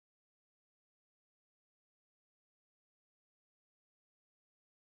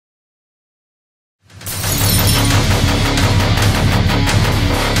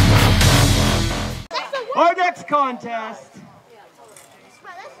next contest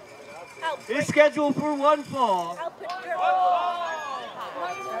is scheduled for one fall.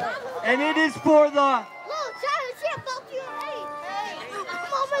 And it is for the...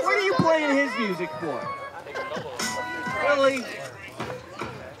 What are you playing his music for? Really?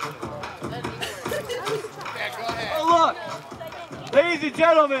 Oh, look! Ladies and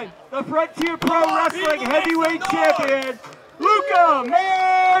gentlemen, the Frontier Pro Wrestling Heavyweight Champion, Luca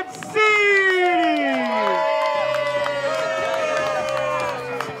Mancini!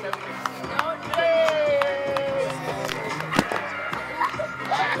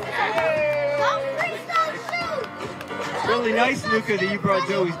 Really nice, Luca, that you brought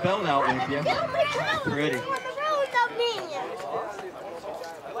Joey's belt out with you. Pretty.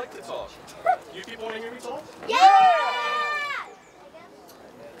 I like to talk. You people want to hear me talk? Yeah!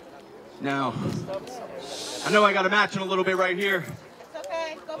 Now, I know I got a match in a little bit right here. It's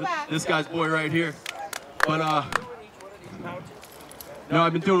okay, go back. This guy's boy right here. But, no,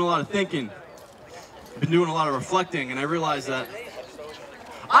 I've been doing a lot of thinking. I've been doing a lot of reflecting, and I realized that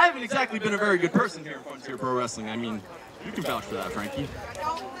I haven't exactly been a very good person here in Frontier Pro Wrestling. I mean, you can vouch for that, Frankie.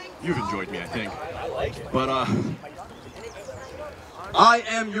 You've enjoyed me, I think. But, I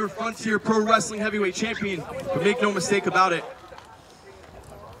am your Frontier Pro Wrestling Heavyweight Champion, but make no mistake about it,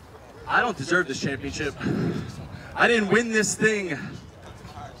 I don't deserve this championship. I didn't win this thing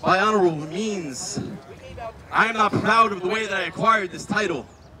by honorable means. I am not proud of the way that I acquired this title.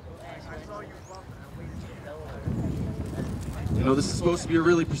 You know, this is supposed to be a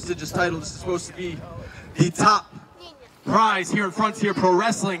really prestigious title. This is supposed to be the top prize here in Frontier Pro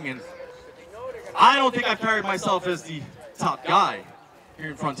Wrestling, and I don't think I've carried myself as the top guy here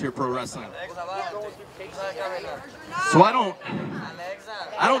in Frontier Pro Wrestling. So I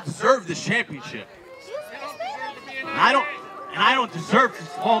don't deserve this championship. And I don't deserve to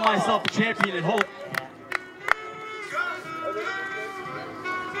call myself a champion and hold.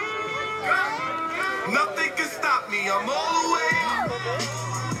 Nothing can stop me. I'm all the way up.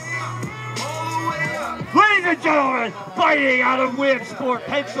 Ladies and gentlemen, fighting out of Williamsport,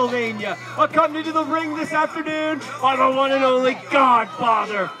 Pennsylvania, coming to the ring this afternoon by the one and only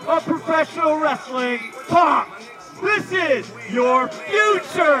godfather of professional wrestling, Pac. This is your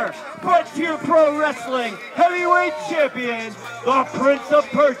future Frontier Pro Wrestling Heavyweight Champion, the Prince of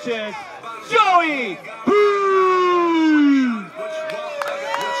Purchase, Joey Boo!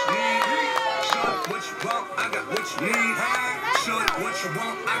 What you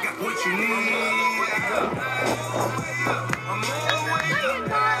want, I got what you need. I'm all the way up.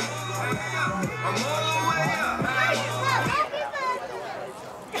 I'm all the way up.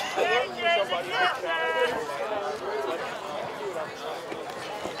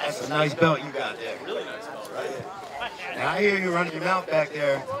 That's a nice belt you got there. Really nice belt, right? Now I hear you running your mouth back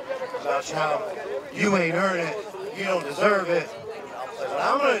there about how you ain't earned it, you don't deserve it. So what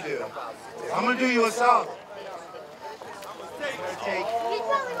I'm gonna do, I'm gonna do you a solid. Take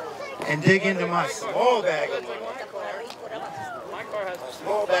and dig into my small bag of money.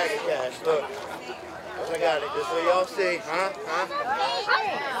 Small bag of cash. Look, I got it. Just so y'all see, huh?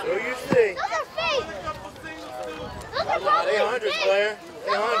 So you see. They hundreds, Claire.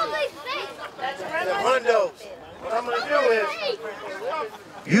 They hundreds. They're hundos. What I'm gonna do is,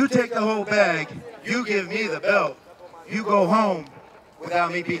 you take the whole bag. You give me the belt. You go home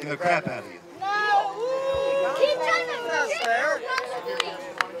without me beating the crap out of you.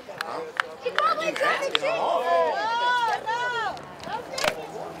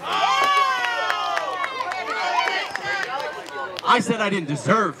 I said I didn't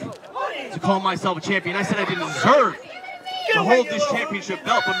deserve to call myself a champion. I said I didn't deserve to hold this championship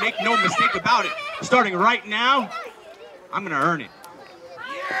belt, but make no mistake about it, starting right now, I'm gonna earn it.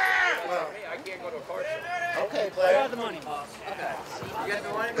 Okay, player.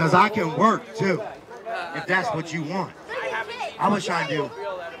 Because I can work too, if that's what you want. I was trying to do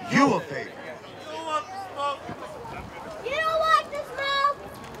you a favor. You don't want the smoke?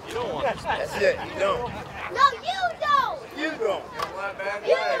 You don't want to. That's it, you don't. No, you don't. You don't. You don't.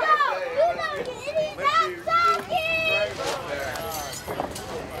 You don't. You idiot. Stop talking.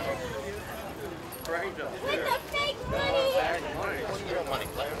 With the fake money.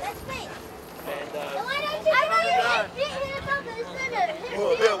 That's fake. And why don't you? I know you hit him up in the center.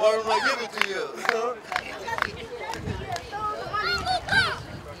 Well, yeah, why don't I give it to you?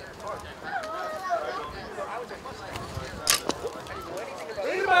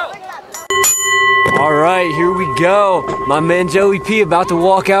 All right, here we go. My man Joey P about to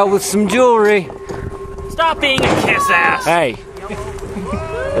walk out with some jewelry. Stop being a kiss ass. Hey,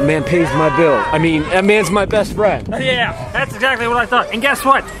 that man pays my bill. I mean, that man's my best friend. Yeah, that's exactly what I thought. And guess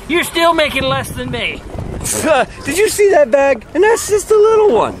what? You're still making less than me. Did you see that bag? And that's just a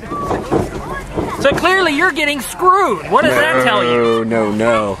little one. So clearly you're getting screwed. What does that tell you?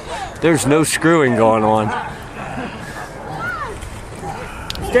 No. There's no screwing going on.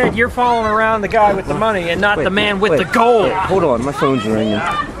 Instead, you're following around the guy with the money and not the man with the gold. Hold on, my phone's ringing.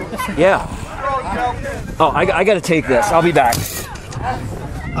 Yeah. Oh, I gotta take this. I'll be back.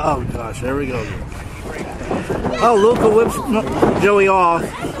 Oh gosh, there we go. Oh, Luca whips Joey off.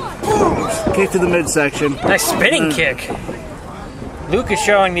 Kick to the midsection. Nice spinning kick. Luke is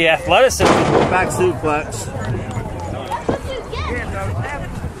showing the athleticism. Back suplex.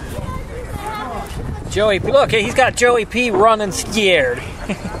 Joey, look, he's got Joey P running scared.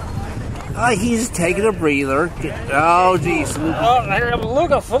 He's taking a breather. Oh, geez.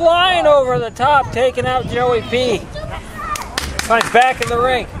 Luca flying over the top, taking out Joey P. He's back in the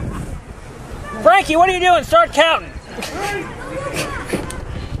ring. Frankie, what are you doing? Start counting.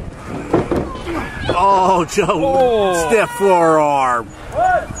 Oh, Joe. Stiff forearm.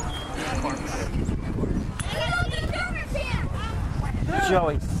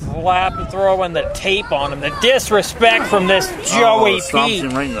 Joey flapping, throwing the tape on him. The disrespect from this Joey P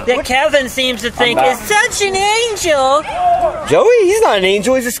that Kevin seems to think is such an angel. Joey? He's not an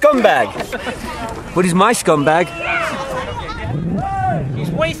angel, he's a scumbag. But he's my scumbag.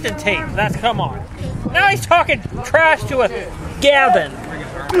 He's wasting tape. That's come on. Now he's talking trash to a Gavin.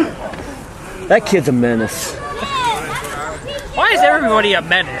 That kid's a menace. Why is everybody a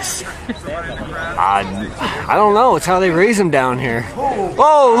menace? I don't know. It's how they raise him down here.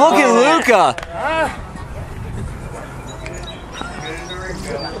 Oh, look at Luca.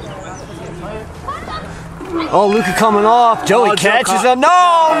 Oh, Luca coming off. Joey catches him. No.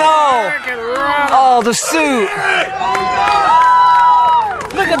 Oh, the suit.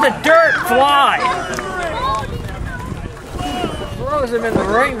 Look at the dirt fly. Throws him in the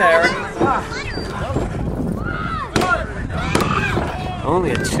ring there.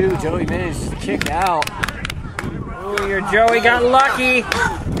 Only a 2. Joey managed to kick out. Oh, your Joey got lucky.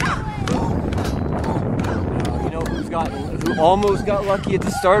 You know who almost got lucky at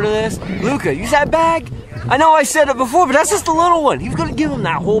the start of this? Luca, use that bag. I know I said it before, but that's just a little one. He was going to give him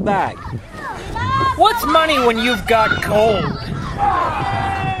that whole bag. What's money when you've got gold?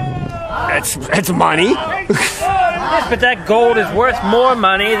 It's money. Yes, but that gold is worth more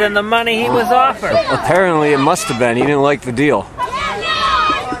money than the money he was offered. Apparently it must have been. He didn't like the deal.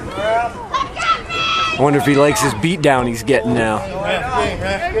 I wonder if he likes his beatdown he's getting now.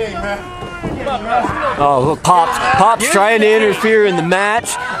 Oh, look, Pop's trying to interfere in the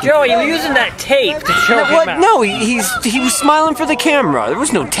match. Joey, you're using that tape to show him out. No, he was smiling for the camera. There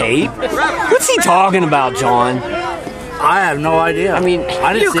was no tape. What's he talking about, John? I have no idea. I mean,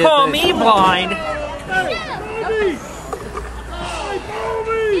 I didn't you call me blind.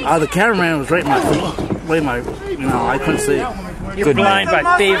 The cameraman was right in my feet. I couldn't see. You're blind by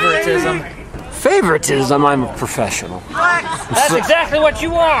favoritism. Favoritism? I'm a professional. That's exactly what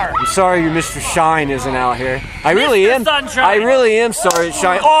you are. I'm sorry your Mr. Shine isn't out here. I really am. Sunshine. I really am sorry it's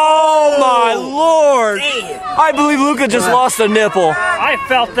Shine. Oh my Lord! I believe Luca just lost a nipple. I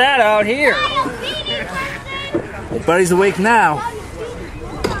felt that out here. But he's awake now.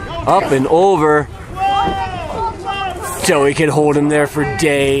 Up and over. Joey could hold him there for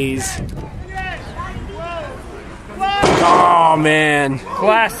days. Oh man.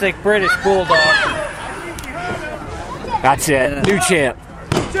 Classic British Bulldog. That's it. New champ.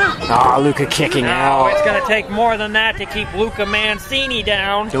 Ah, Luca kicking out. It's going to take more than that to keep Luca Mancini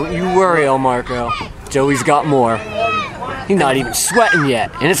down. Don't you worry, El Marco. Joey's got more. He's not even sweating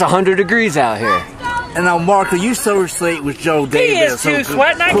yet, and it's 100 degrees out here. And now, Marco, you so slate with Joe Davis. He is too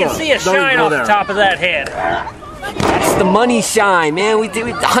sweating. I can see a shine off the top of that head. That's the money shine, man. We did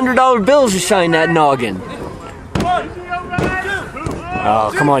 $100 bills to shine that noggin.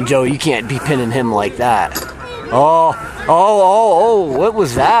 Oh, come on, Joe. You can't be pinning him like that. Oh, what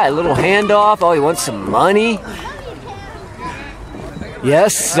was that? A little handoff? Oh, he wants some money?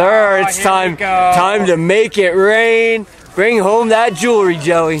 Yes, sir. It's time to make it rain. Bring home that jewelry,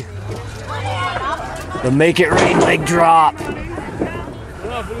 Joey. The make it rain leg drop.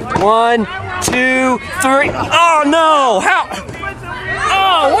 1, 2, 3. Oh, no. How?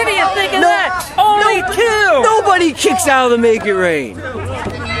 Oh, what do you think of that? Only 2. Nobody kicks out of the make it rain.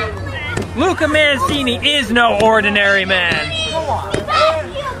 Luca Mancini is no ordinary man.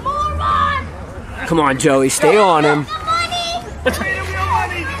 Come on, Joey, stay on him.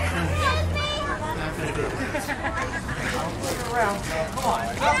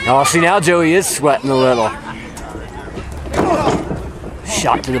 Oh, see, now Joey is sweating a little.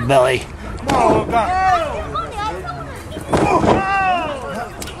 Shot to the belly.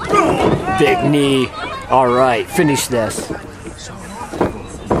 Big knee. All right, finish this.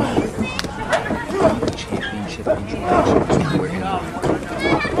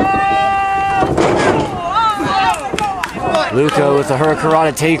 Luca with the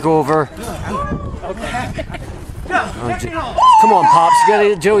Hurricanrana takeover. Come on, Pops.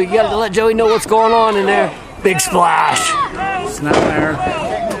 You gotta let Joey know what's going on in there. Big splash. Snap there.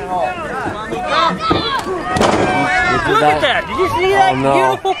 Look at that. Did you see that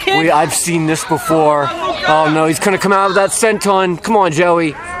beautiful kick? I've seen this before. Oh no, he's gonna come out of that senton. Come on,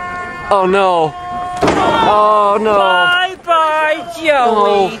 Joey. Oh no. Oh no. Bye-bye,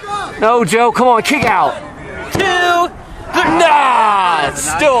 Joey. No, Joe, come on, kick out. 2. Nah, it's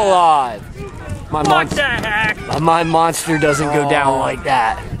still alive. What the heck? My monster doesn't go down like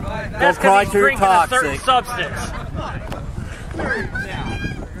that. That's because he's drinking a certain substance.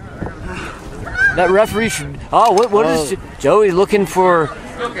 That referee should... Oh, what is... Joey looking for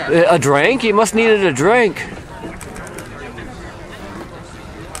a drink? He must needed a drink.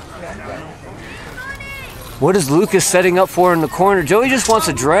 What is Lucas setting up for in the corner? Joey just wants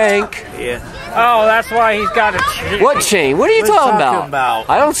a drink. Yeah. Oh, that's why he's got a chain. What chain? What are you talking about?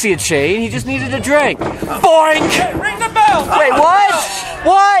 I don't see a chain. He just needed a drink. Boink! Hey, ring the bell! Wait, what?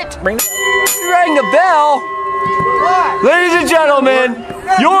 What? Ring the bell? Ladies and gentlemen,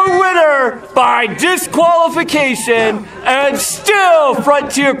 your winner by disqualification and still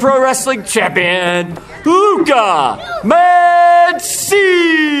Frontier Pro Wrestling champion, Luca Mancini.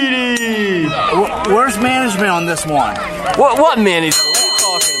 Where's management on this one? What management? What are you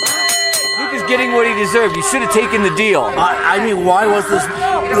talking about? Luca's getting what he deserved. You should have taken the deal. I mean, why was this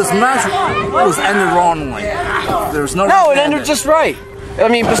match was ended wrongly? There was no. No, it ended just right. I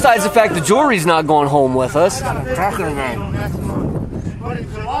mean, besides the fact the jewelry's not going home with us. Talking about.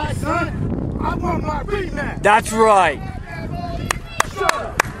 That's right.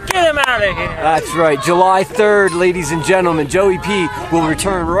 Get him out of here. That's right. July 3rd, ladies and gentlemen, Joey P will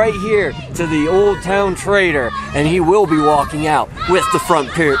return right here to the Old Town Trader, and he will be walking out with the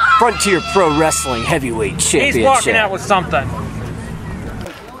Frontier Pro Wrestling Heavyweight Championship. He's walking out with something.